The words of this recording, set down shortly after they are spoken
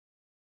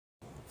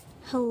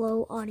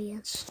Hello,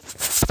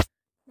 audience.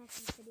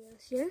 Max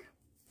Videos here.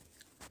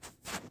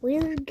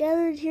 We're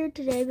gathered here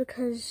today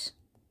because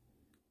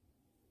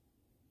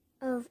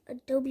of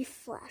Adobe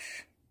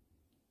Flash.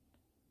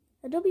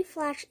 Adobe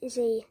Flash is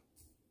a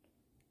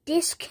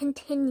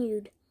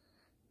discontinued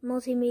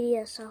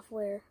multimedia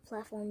software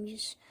platform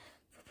used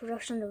for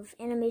production of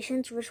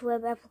animations, rich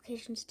web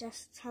applications,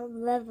 desktop,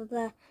 blah, blah,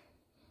 blah.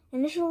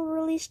 Initial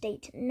release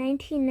date,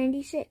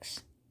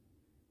 1996.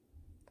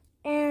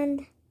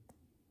 And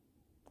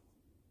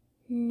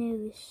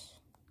news.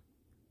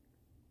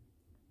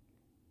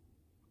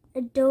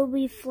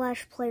 Adobe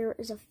Flash Player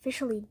is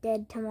officially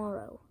dead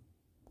tomorrow.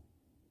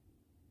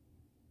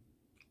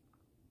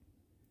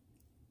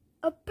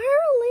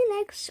 Apparently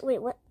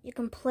you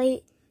can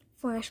play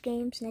Flash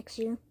games next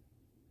year.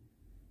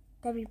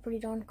 That'd be pretty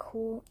darn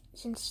cool,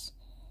 since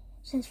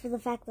for the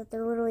fact that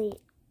they're literally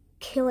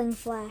killing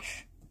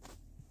Flash.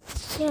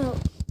 You know,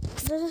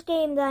 there's this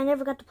game that I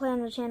never got to play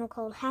on the channel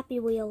called Happy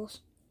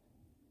Wheels,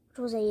 which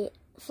was a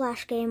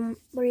Flash game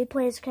where you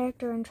play as a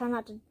character and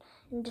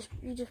you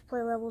just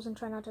play levels and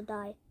try not to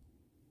die.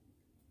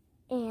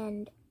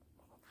 And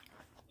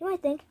you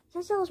might think,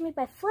 since that was made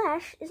by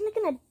Flash, isn't it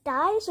gonna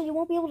die so you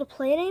won't be able to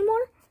play it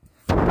anymore?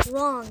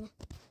 Wrong.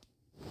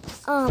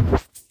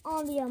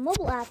 On the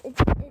mobile app, it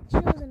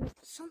shows in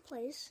some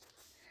place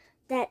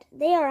that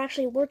they are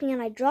actually working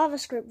on a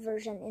JavaScript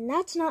version, and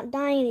that's not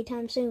dying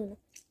anytime soon.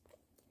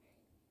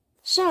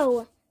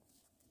 So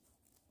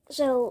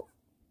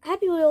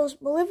Happy Wheels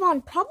will live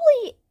on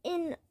probably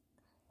in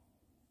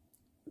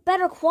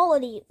better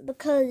quality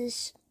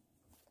because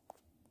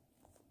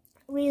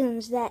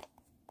reasons that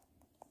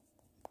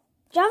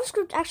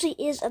JavaScript actually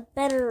is a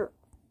better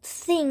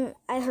thing,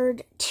 I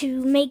heard,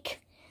 to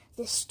make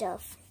this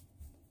stuff.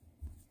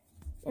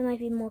 It might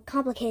be more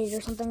complicated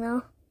or something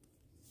though.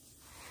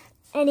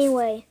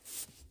 Anyway,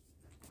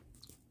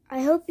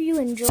 I hope you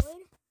enjoyed.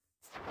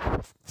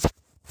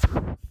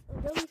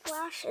 Adobe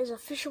Flash is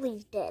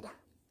officially dead.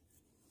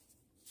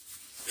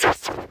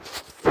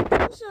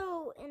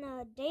 Also, in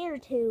a day or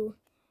two,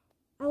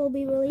 I will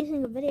be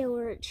releasing a video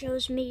where it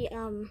shows me,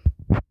 or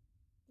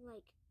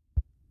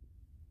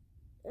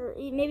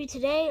maybe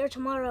today or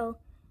tomorrow,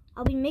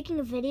 I'll be making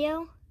a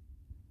video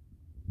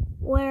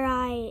where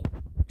I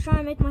try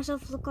and make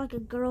myself look like a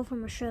girl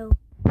from a show.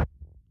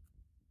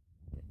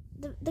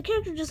 The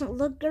character doesn't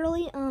look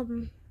girly,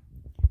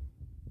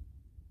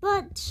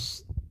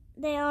 but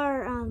they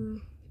are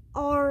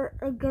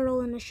a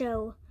girl in the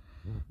show.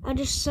 I'll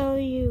just show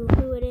you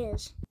who it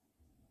is.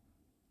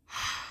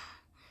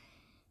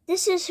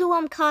 This is who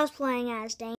I'm cosplaying as, dang.